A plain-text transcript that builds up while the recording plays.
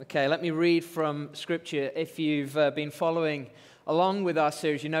Okay, let me read from Scripture. If you've been following along with our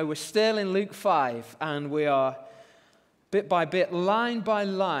series, you know we're still in Luke 5, and we are bit by bit, line by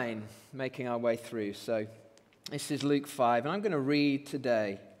line, making our way through. So this is Luke 5, and I'm going to read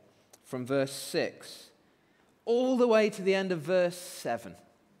today from verse 6 all the way to the end of verse 7.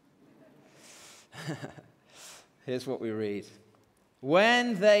 Here's what we read.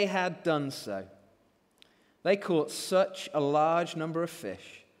 When they had done so, they caught such a large number of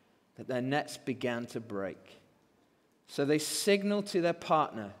fish that their nets began to break. So they signaled to their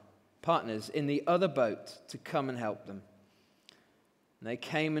partners in the other boat to come and help them. And they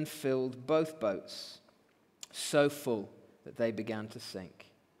came and filled both boats, so full that they began to sink.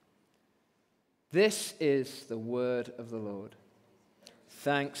 This is the word of the Lord.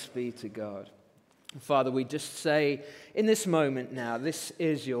 Thanks be to God. Father, we just say in this moment now, this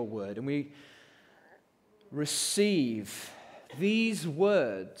is your word, and we receive these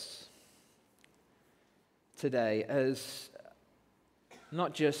words today as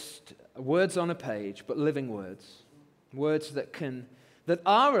not just words on a page, but living words. Words that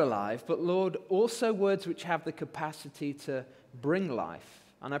are alive, but Lord, also words which have the capacity to bring life.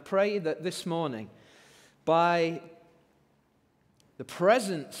 And I pray that this morning, by the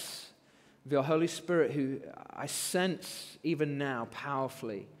presence of your Holy Spirit, who I sense even now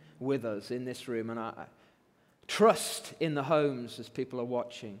powerfully with us in this room, and I trust in the homes as people are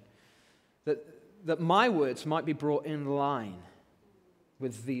watching, that my words might be brought in line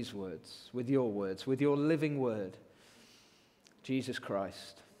with these words, with your living word, Jesus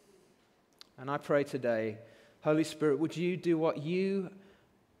Christ. And I pray today, Holy Spirit, would you do what you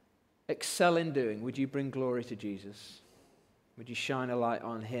excel in doing? Would you bring glory to Jesus? Would you shine a light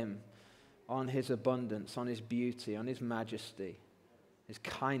on him, on his abundance, on his beauty, on his majesty, his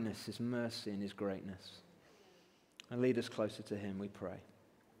kindness, his mercy, and his greatness? And lead us closer to him, we pray.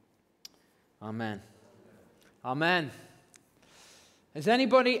 Amen. Amen. Has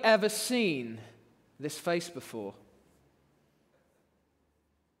anybody ever seen this face before?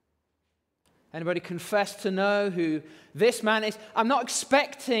 Anybody confess to know who this man is? I'm not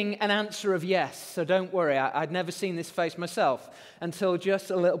expecting an answer of yes, so don't worry. I'd never seen this face myself until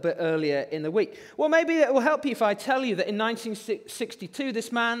just a little bit earlier in the week. Well, maybe it will help you if I tell you that in 1962,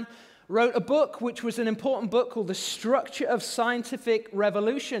 this man wrote a book which was an important book called The Structure of Scientific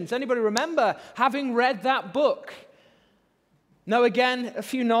Revolutions. Anybody remember having read that book? No, again, a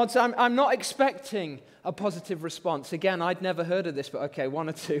few nods. I'm not expecting a positive response. Again, I'd never heard of this, but okay, one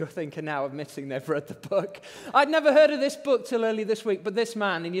or two I think are now admitting they've read the book. I'd never heard of this book till early this week, but this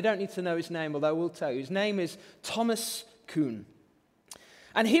man, and you don't need to know his name, although I will tell you, his name is Thomas Kuhn.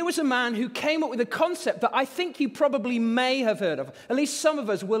 And he was a man who came up with a concept that I think you probably may have heard of, at least some of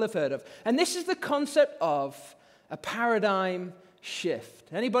us will have heard of. And this is the concept of a paradigm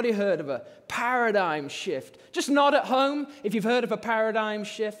shift. Anybody heard of a paradigm shift? Just nod at home if you've heard of a paradigm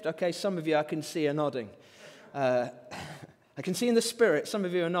shift. Okay, some of you I can see are nodding. I can see in the spirit, some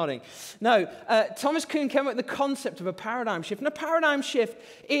of you are nodding. No, Thomas Kuhn came up with the concept of a paradigm shift. And a paradigm shift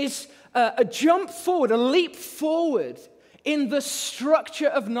is a jump forward, a leap forward in the structure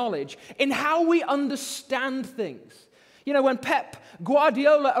of knowledge, in how we understand things. You know, when Pep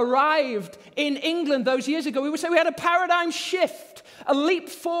Guardiola arrived in England those years ago, we would say we had a paradigm shift, a leap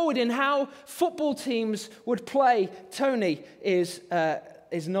forward in how football teams would play. Tony is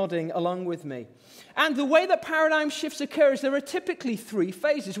nodding along with me. And the way that paradigm shifts occur is there are typically three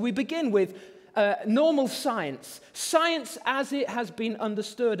phases. We begin with normal science as it has been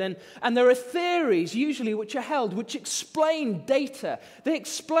understood. And there are theories, usually, which are held, which explain data. They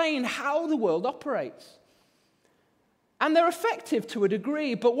explain how the world operates. And they're effective to a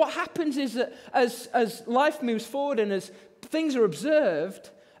degree, but what happens is that as life moves forward and as things are observed,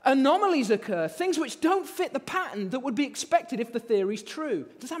 anomalies occur, things which don't fit the pattern that would be expected if the theory's true.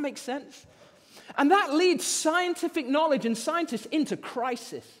 Does that make sense? And that leads scientific knowledge and scientists into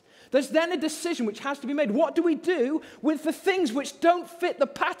crisis. There's then a decision which has to be made. What do we do with the things which don't fit the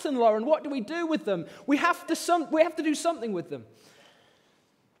pattern, Lauren? What do we do with them? We have to do something with them.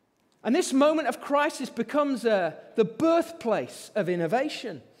 And this moment of crisis becomes the birthplace of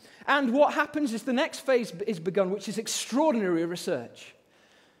innovation. And what happens is the next phase is begun, which is extraordinary research.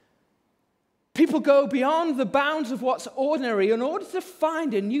 People go beyond the bounds of what's ordinary in order to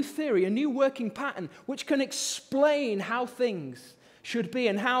find a new theory, a new working pattern, which can explain how things should be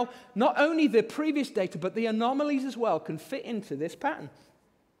and how not only the previous data, but the anomalies as well can fit into this pattern.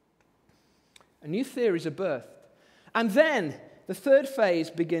 A new theories are birthed. And then the third phase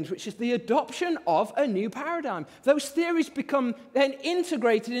begins, which is the adoption of a new paradigm. Those theories become then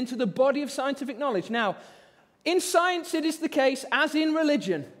integrated into the body of scientific knowledge. Now, in science, it is the case, as in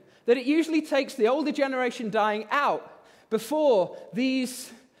religion, that it usually takes the older generation dying out before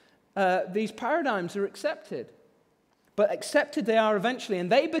these paradigms are accepted. But accepted they are eventually,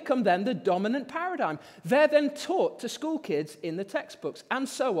 and they become then the dominant paradigm. They're then taught to school kids in the textbooks, and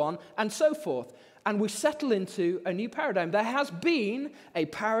so on and so forth. And we settle into a new paradigm. There has been a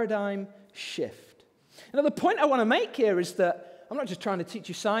paradigm shift. Now, the point I want to make here is that I'm not just trying to teach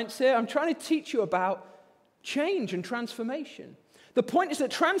you science here. I'm trying to teach you about change and transformation. The point is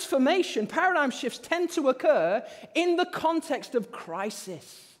that transformation, paradigm shifts tend to occur in the context of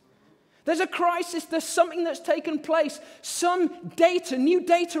crisis. There's a crisis, there's something that's taken place. Some data, new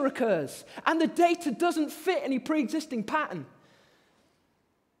data occurs, and the data doesn't fit any pre-existing pattern.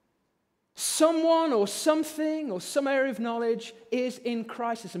 Someone or something or some area of knowledge is in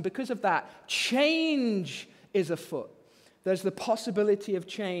crisis, and because of that, change is afoot. There's the possibility of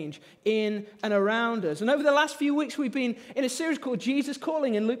change in and around us. And over the last few weeks, we've been in a series called Jesus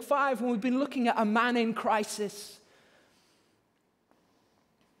Calling in Luke 5, and we've been looking at a man in crisis.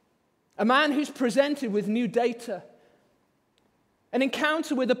 A man who's presented with new data. An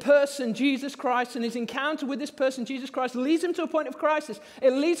encounter with a person, Jesus Christ, and his encounter with this person, Jesus Christ, leads him to a point of crisis.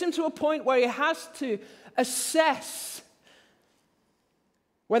 It leads him to a point where he has to assess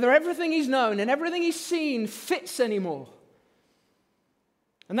whether everything he's known and everything he's seen fits anymore.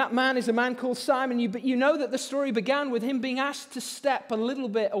 And that man is a man called Simon. But you know that the story began with him being asked to step a little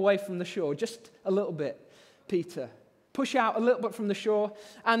bit away from the shore, just a little bit, Peter. Push out a little bit from the shore.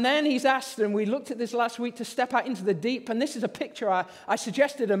 And then he's asked, and we looked at this last week, to step out into the deep. And this is a picture I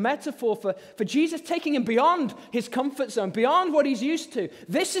suggested, a metaphor for Jesus taking him beyond his comfort zone, beyond what he's used to.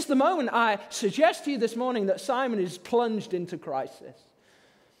 This is the moment I suggest to you this morning that Simon is plunged into crisis.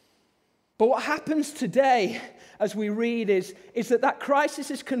 But what happens today as we read is that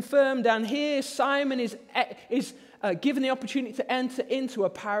crisis is confirmed, and here Simon is given the opportunity to enter into a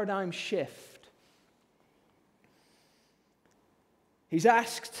paradigm shift. He's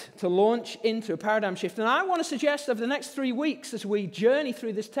asked to launch into a paradigm shift. And I want to suggest over the next 3 weeks as we journey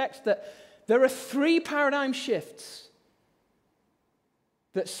through this text that there are 3 paradigm shifts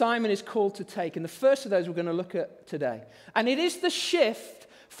that Simon is called to take. And the first of those we're going to look at today. And it is the shift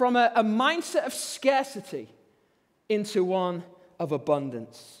from a mindset of scarcity into one of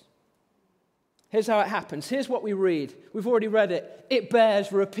abundance. Here's how it happens. Here's what we read. We've already read it. It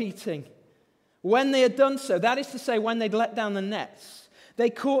bears repeating. When they had done so, that is to say, when they'd let down the nets, they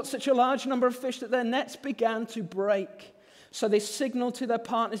caught such a large number of fish that their nets began to break. So they signaled to their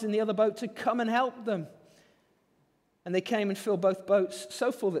partners in the other boat to come and help them. And they came and filled both boats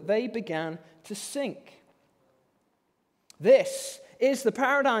so full that they began to sink. This is the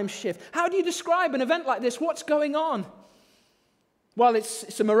paradigm shift. How do you describe an event like this? What's going on? Well,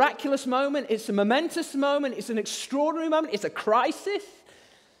 it's a miraculous moment. It's a momentous moment. It's an extraordinary moment. It's a crisis.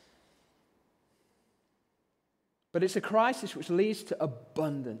 But it's a crisis which leads to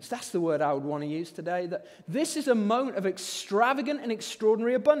abundance. That's the word I would want to use today. That this is a moment of extravagant and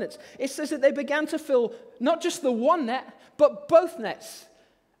extraordinary abundance. It says that they began to fill not just the one net, but both nets.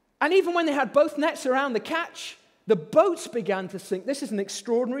 And even when they had both nets around the catch, the boats began to sink. This is an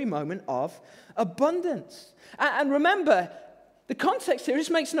extraordinary moment of abundance. And remember, the context here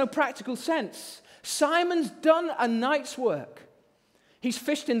just makes no practical sense. Simon's done a night's work. He's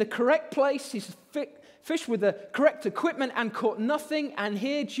fished in the correct place. He's fished with the correct equipment and caught nothing. And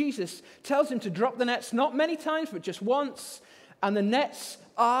here Jesus tells him to drop the nets, not many times, but just once. And the nets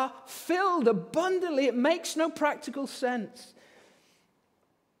are filled abundantly. It makes no practical sense.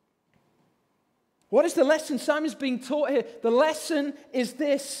 What is the lesson Simon's being taught here? The lesson is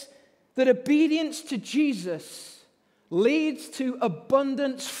this, that obedience to Jesus leads to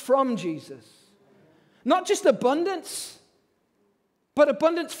abundance from Jesus. Not just abundance, but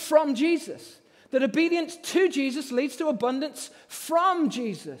abundance from Jesus. That obedience to Jesus leads to abundance from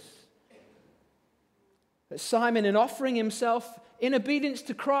Jesus. That Simon, in offering himself in obedience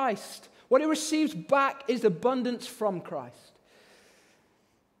to Christ, what he receives back is abundance from Christ.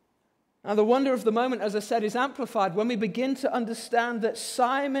 Now, the wonder of the moment, as I said, is amplified when we begin to understand that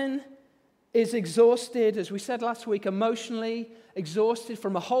Simon is exhausted, as we said last week, emotionally exhausted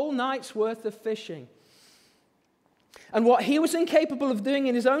from a whole night's worth of fishing. And what he was incapable of doing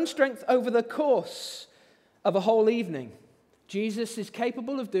in his own strength over the course of a whole evening, Jesus is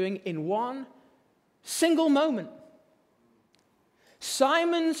capable of doing in one single moment.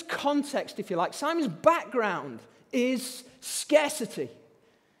 Simon's context, if you like, Simon's background is scarcity.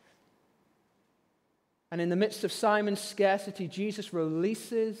 And in the midst of Simon's scarcity, Jesus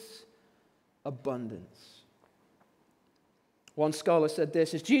releases abundance. One scholar said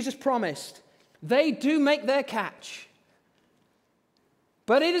this, as Jesus promised, they do make their catch.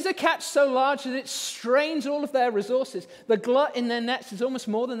 But it is a catch so large that it strains all of their resources. The glut in their nets is almost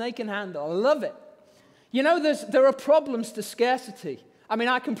more than they can handle. I love it. You know, there are problems to scarcity. I mean,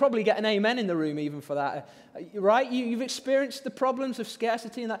 I can probably get an amen in the room even for that, right? You've experienced the problems of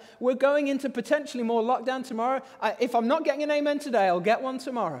scarcity and that. We're going into potentially more lockdown tomorrow. If I'm not getting an amen today, I'll get one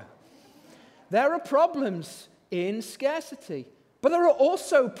tomorrow. There are problems in scarcity, but there are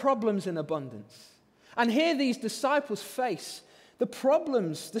also problems in abundance. And here these disciples face the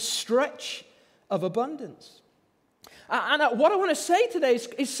problems, the stretch of abundance. And what I want to say today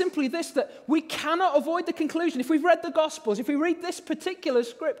is simply this, that we cannot avoid the conclusion. If we've read the Gospels, if we read this particular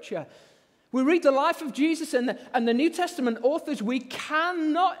scripture, we read the life of Jesus and the New Testament authors, we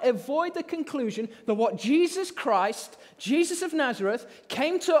cannot avoid the conclusion that what Jesus Christ, Jesus of Nazareth,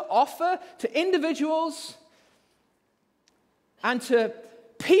 came to offer to individuals and to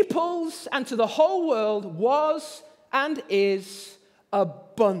peoples and to the whole world was and is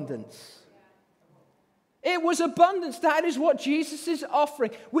abundance. It was abundance. That is what Jesus is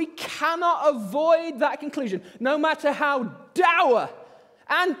offering. We cannot avoid that conclusion, no matter how dour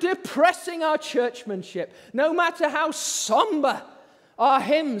and depressing our churchmanship, no matter how somber our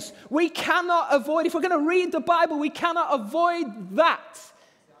hymns. We cannot avoid, if we're going to read the Bible, we cannot avoid that.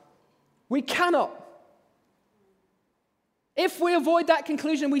 We cannot. If we avoid that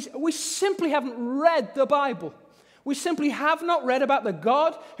conclusion, we simply haven't read the Bible. We simply have not read about the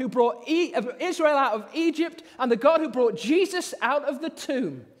God who brought Israel out of Egypt and the God who brought Jesus out of the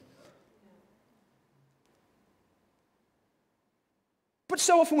tomb. But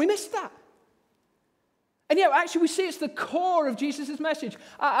so often we miss that. And yet, actually, we see it's the core of Jesus' message.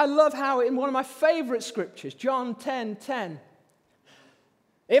 I love how in one of my favorite scriptures, John 10:10,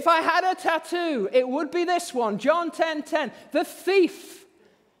 if I had a tattoo, it would be this one, John 10:10. The thief,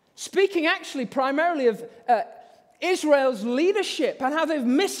 speaking actually primarily of Israel's leadership and how they've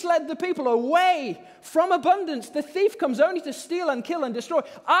misled the people away from abundance. The thief comes only to steal and kill and destroy.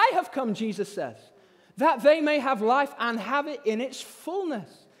 I have come, Jesus says, that they may have life and have it in its fullness.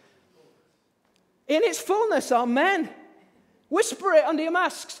 In its fullness, amen. Whisper it under your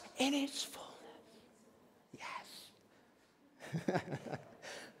masks. In its fullness. Yes.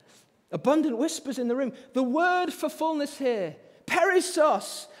 Abundant whispers in the room. The word for fullness here,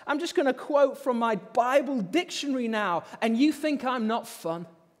 perissos. I'm just going to quote from my Bible dictionary now, and you think I'm not fun.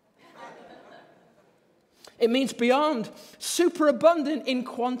 It means beyond, superabundant in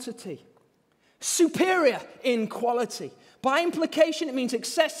quantity, superior in quality. By implication, it means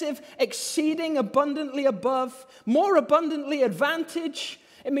excessive, exceeding, abundantly above, more abundantly advantage.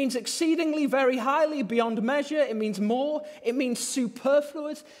 It means exceedingly, very highly, beyond measure. It means more. It means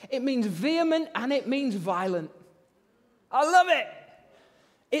superfluous. It means vehement, and it means violent. I love it.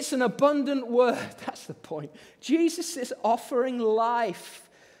 It's an abundant word. That's the point. Jesus is offering life,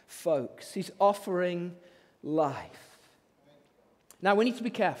 folks. He's offering life. Now, we need to be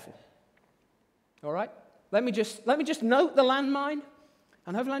careful. All right? Let me just note the landmine.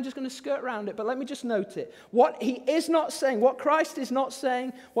 And hopefully I'm just going to skirt around it, but let me just note it. What he is not saying, what Christ is not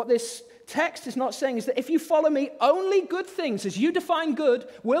saying, what this text is not saying is that if you follow me, only good things, as you define good,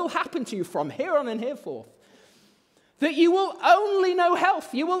 will happen to you from here on and here forth. That you will only know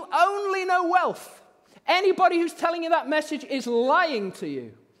health. You will only know wealth. Anybody who's telling you that message is lying to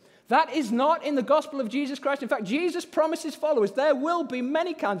you. That is not in the gospel of Jesus Christ. In fact, Jesus promises followers there will be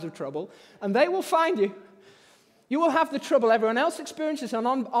many kinds of trouble, and they will find you. You will have the trouble everyone else experiences, and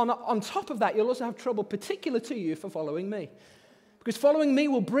on top of that, you'll also have trouble particular to you for following me. Because following me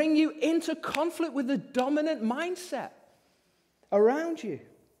will bring you into conflict with the dominant mindset around you.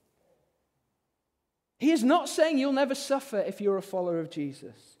 He is not saying you'll never suffer if you're a follower of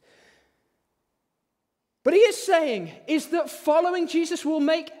Jesus. But he is saying is that following Jesus will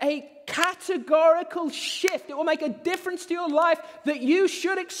make a categorical shift. It will make a difference to your life that you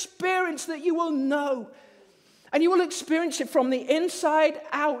should experience, that you will know. And you will experience it from the inside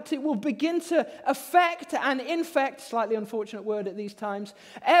out. It will begin to affect and infect, slightly unfortunate word at these times,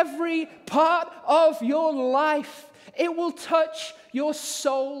 every part of your life. It will touch your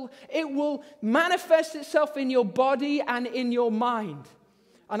soul. It will manifest itself in your body and in your mind.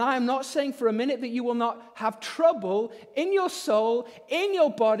 And I am not saying for a minute that you will not have trouble in your soul, in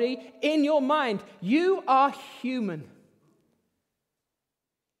your body, in your mind. You are human.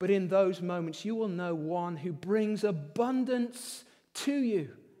 But in those moments, you will know one who brings abundance to you.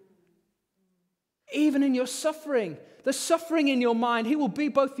 Even in your suffering, the suffering in your mind, he will be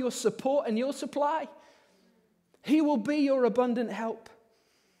both your support and your supply. He will be your abundant help.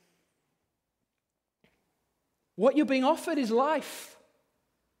 What you're being offered is life.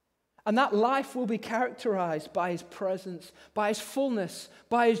 And that life will be characterized by his presence, by his fullness,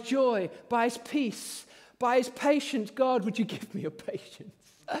 by his joy, by his peace, by his patience. God, would you give me your patience?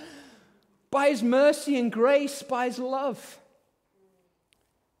 By his mercy and grace, by his love.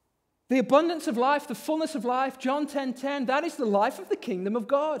 The abundance of life, the fullness of life, John 10:10, that is the life of the kingdom of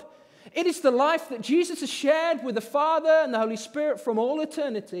God. It is the life that Jesus has shared with the Father and the Holy Spirit from all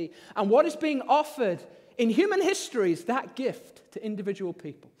eternity. And what is being offered in human history is that gift to individual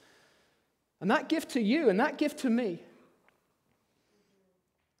people. And that gift to you and that gift to me.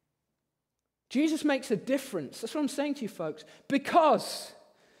 Jesus makes a difference. That's what I'm saying to you folks. Because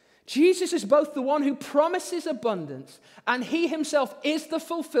Jesus is both the one who promises abundance and he himself is the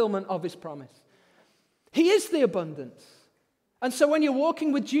fulfillment of his promise. He is the abundance. And so when you're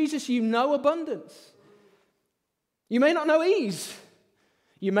walking with Jesus, you know abundance. You may not know ease.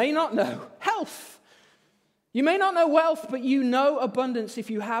 You may not know health. You may not know wealth, but you know abundance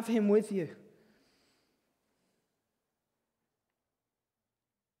if you have him with you.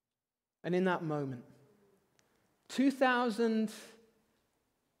 And in that moment, 2,000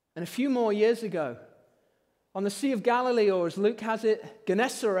 and a few more years ago, on the Sea of Galilee, or as Luke has it,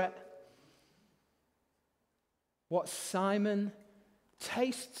 Gennesaret, what Simon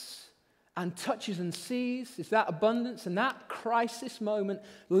tastes and touches and sees is that abundance, and that crisis moment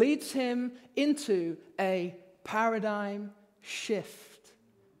leads him into a paradigm shift.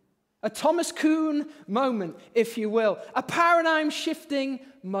 A Thomas Kuhn moment, if you will. A paradigm shifting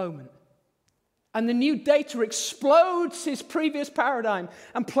moment. And the new data explodes his previous paradigm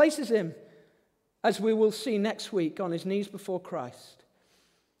and places him, as we will see next week, on his knees before Christ.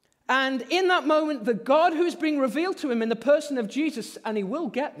 And in that moment, the God who is being revealed to him in the person of Jesus, and he will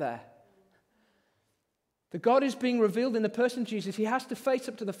get there, the God is being revealed in the person of Jesus, he has to face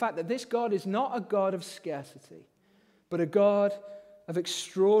up to the fact that this God is not a God of scarcity, but a God of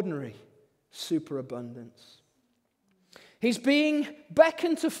extraordinary superabundance. He's being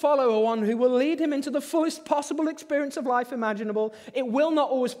beckoned to follow one who will lead him into the fullest possible experience of life imaginable. It will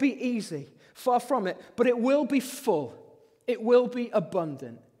not always be easy, far from it, but it will be full. It will be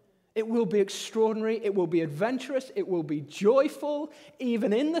abundant. It will be extraordinary. It will be adventurous. It will be joyful,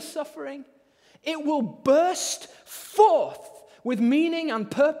 even in the suffering. It will burst forth with meaning and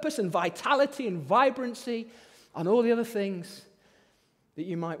purpose and vitality and vibrancy and all the other things that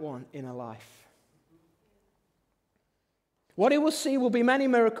you might want in a life. What he will see will be many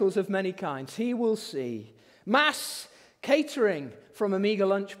miracles of many kinds. He will see mass catering from Amiga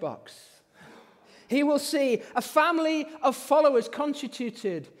Lunchbox. He will see a family of followers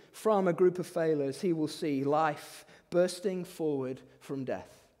constituted from a group of failures. He will see life bursting forward from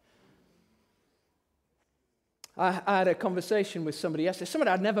death. I had a conversation with somebody yesterday,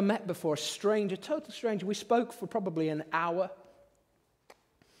 somebody I'd never met before, a stranger, total stranger. We spoke for probably an hour.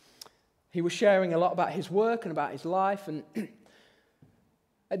 He was sharing a lot about his work and about his life, and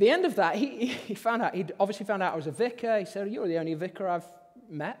at the end of that, he'd obviously found out I was a vicar. He said, "You're the only vicar I've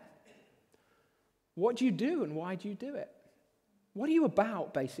met. What do you do and why do you do it? What are you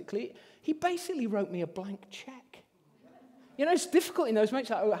about, basically?" He basically wrote me a blank check. You know, it's difficult in those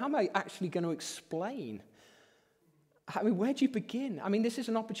moments. Like, oh, how am I actually going to explain? I mean, where do you begin? I mean, this is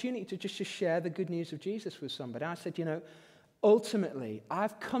an opportunity to just share the good news of Jesus with somebody. I said, you know, ultimately,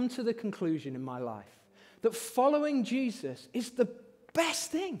 I've come to the conclusion in my life that following Jesus is the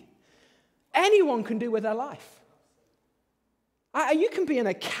best thing anyone can do with their life. You can be an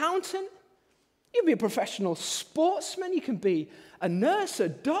accountant, you can be a professional sportsman, you can be a nurse, a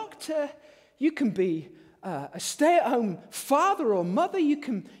doctor, you can be a stay-at-home father or mother, you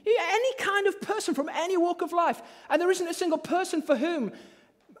can be any kind of person from any walk of life. And there isn't a single person for whom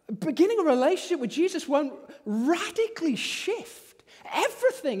beginning a relationship with Jesus won't radically shift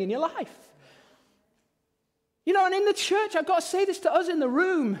everything in your life. You know, and in the church, I've got to say this to us in the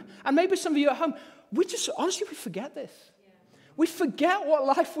room, and maybe some of you at home, we forget this. Yeah. We forget what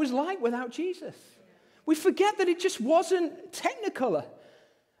life was like without Jesus. Yeah. We forget that it just wasn't technicolor,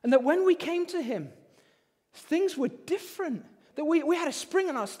 and that when we came to him, things were different. That we had a spring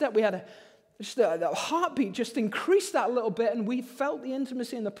in our step, we had the heartbeat just increased that a little bit, and we felt the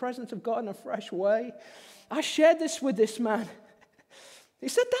intimacy and the presence of God in a fresh way. I shared this with this man. He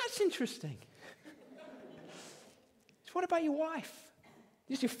said, "That's interesting. What about your wife?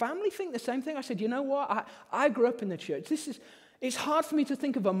 Does your family think the same thing?" I said, "You know what? I grew up in the church. It's hard for me to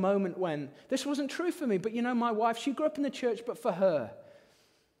think of a moment when this wasn't true for me. But you know, my wife, she grew up in the church, but for her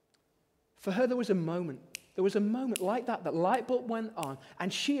there was a moment. There was a moment like that. That light bulb went on,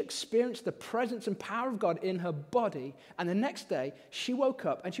 and she experienced the presence and power of God in her body. And the next day, she woke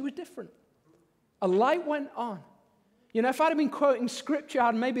up, and she was different. A light went on. You know, if I'd have been quoting scripture,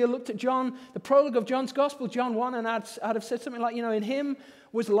 I'd maybe have looked at John, the prologue of John's gospel, John 1, and I'd have said something like, you know, in him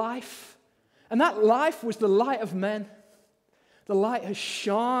was life. And that life was the light of men. The light has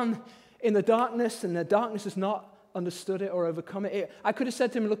shone in the darkness, and the darkness has not understood it or overcome it. I could have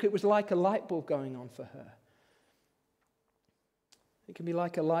said to him, look, it was like a light bulb going on for her. It can be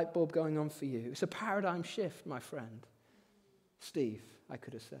like a light bulb going on for you. It's a paradigm shift, my friend. Steve, I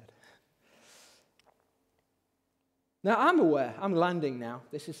could have said. Now, I'm aware. I'm landing now.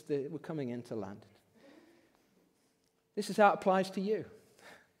 We're coming into landing. This is how it applies to you.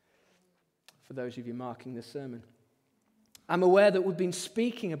 For those of you marking the sermon. I'm aware that we've been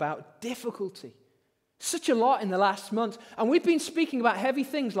speaking about difficulty such a lot in the last month. And we've been speaking about heavy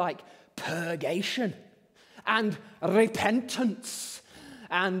things like purgation and repentance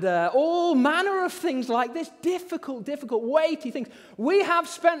and all manner of things like this. Difficult, weighty things. We have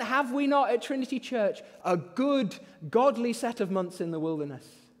spent, have we not, at Trinity Church, a good, godly set of months in the wilderness.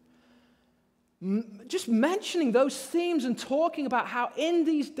 Just mentioning those themes and talking about how in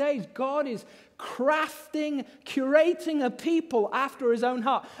these days God is crafting, curating a people after his own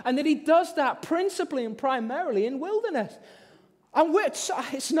heart. And that he does that principally and primarily in wilderness. And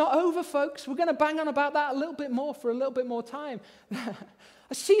it's not over, folks. We're going to bang on about that a little bit more for a little bit more time.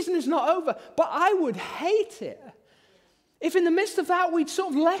 A season is not over, but I would hate it if in the midst of that we'd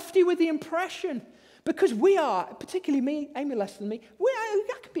sort of left you with the impression, because we are, particularly me, Amy less than me,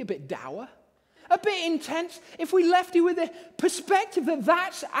 that could be a bit dour. A bit intense, if we left you with the perspective that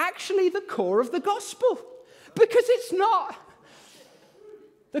that's actually the core of the gospel. Because it's not.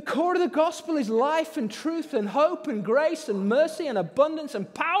 The core of the gospel is life and truth and hope and grace and mercy and abundance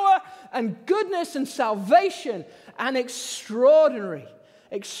and power and goodness and salvation and extraordinary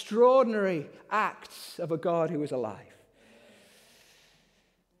acts of a God who is alive.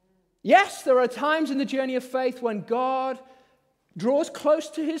 Yes, there are times in the journey of faith when God draws close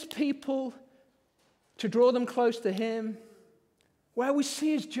to his people to draw them close to him, where we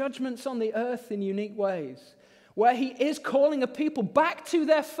see his judgments on the earth in unique ways, where he is calling a people back to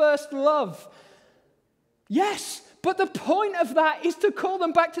their first love. Yes, but the point of that is to call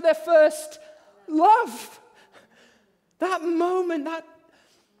them back to their first love. That moment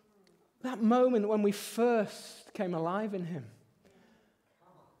when we first came alive in him.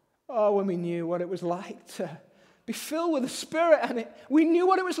 Oh, when we knew what it was like to be filled with the Spirit, and we knew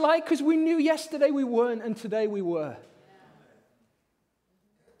what it was like because we knew yesterday we weren't and today we were.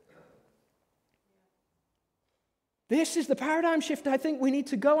 This is the paradigm shift I think we need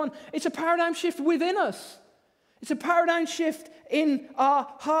to go on. It's a paradigm shift within us. It's a paradigm shift in our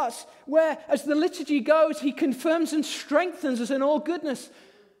hearts where, as the liturgy goes, he confirms and strengthens us in all goodness,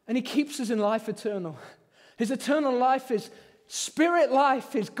 and he keeps us in life eternal. His eternal life is Spirit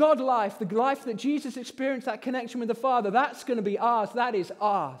life, is God life, the life that Jesus experienced, that connection with the Father. That's going to be ours. That is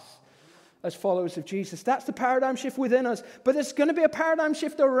ours as followers of Jesus. That's the paradigm shift within us. But there's going to be a paradigm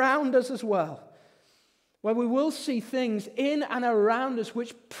shift around us as well, where we will see things in and around us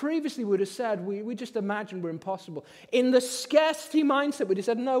which previously would have said we just imagined were impossible. In the scarcity mindset, we'd have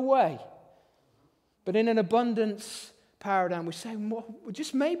said, no way. But in an abundance paradigm, we say, well,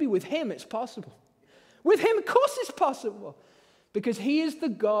 just maybe with him it's possible. With him, of course it's possible. Because he is the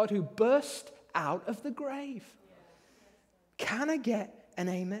God who burst out of the grave. Can I get an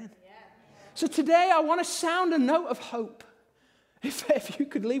amen? So today I want to sound a note of hope. If you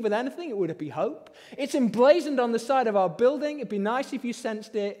could leave with anything, it would be hope. It's emblazoned on the side of our building. It'd be nice if you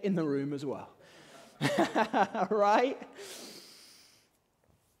sensed it in the room as well. Right?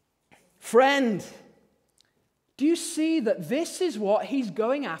 Friend, do you see that this is what he's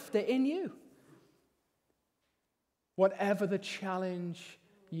going after in you? Whatever the challenge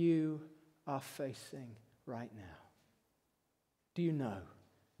you are facing right now, do you know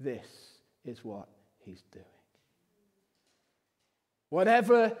this is what he's doing?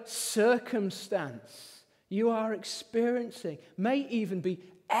 Whatever circumstance you are experiencing may even be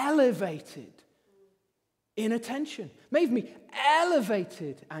elevated in attention, may even be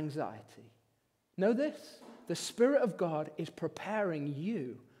elevated anxiety. Know this, the Spirit of God is preparing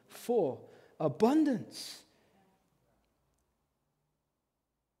you for abundance.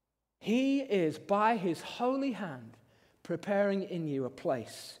 He is, by his holy hand, preparing in you a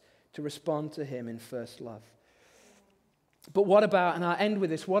place to respond to him in first love. But what about, and I'll end with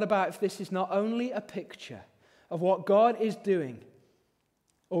this, what about if this is not only a picture of what God is doing,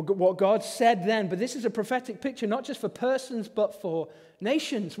 or what God said then, but this is a prophetic picture, not just for persons, but for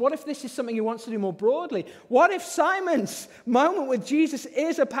nations? What if this is something he wants to do more broadly? What if Simon's moment with Jesus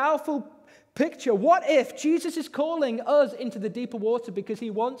is a powerful picture? What if Jesus is calling us into the deeper water because he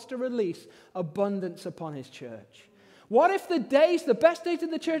wants to release abundance upon his church? What if the best days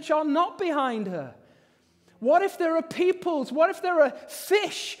of the church are not behind her? What if there are peoples, what if there are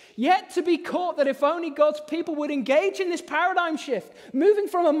fish yet to be caught that if only God's people would engage in this paradigm shift, moving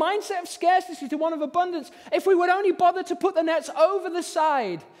from a mindset of scarcity to one of abundance, if we would only bother to put the nets over the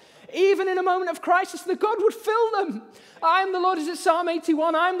side, even in a moment of crisis, that God would fill them. I am the Lord, is it Psalm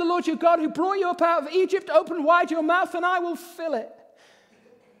 81? I am the Lord your God who brought you up out of Egypt. Open wide your mouth and I will fill it.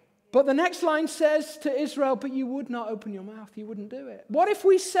 But the next line says to Israel, but you would not open your mouth. You wouldn't do it. What if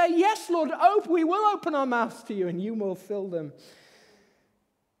we say, yes, Lord, we will open our mouths to you and you will fill them?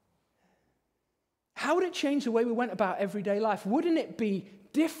 How would it change the way we went about everyday life? Wouldn't it be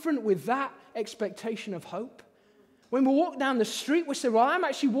different with that expectation of hope? When we walk down the street, we say, well, I'm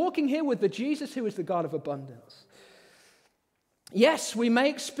actually walking here with the Jesus who is the God of abundance. Yes, we may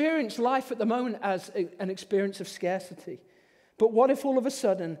experience life at the moment as an experience of scarcity. But what if all of a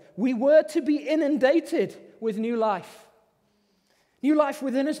sudden we were to be inundated with new life? New life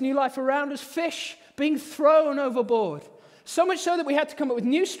within us, new life around us, fish being thrown overboard. So much so that we had to come up with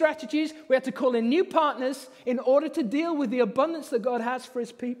new strategies, we had to call in new partners in order to deal with the abundance that God has for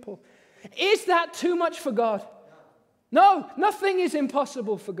his people. Is that too much for God? No, nothing is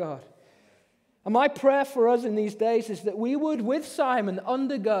impossible for God. And my prayer for us in these days is that we would, with Simon,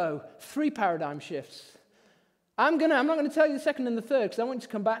 undergo 3 paradigm shifts. I'm not going to tell you the second and the third because I want you to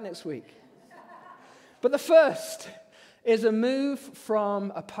come back next week. But the first is a move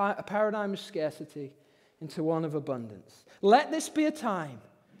from a paradigm of scarcity into one of abundance. Let this be a time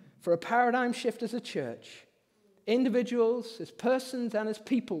for a paradigm shift as a church, individuals, as persons, and as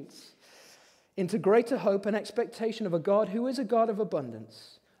peoples, into greater hope and expectation of a God who is a God of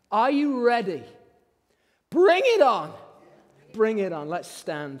abundance. Are you ready? Bring it on. Bring it on. Let's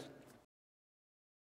stand.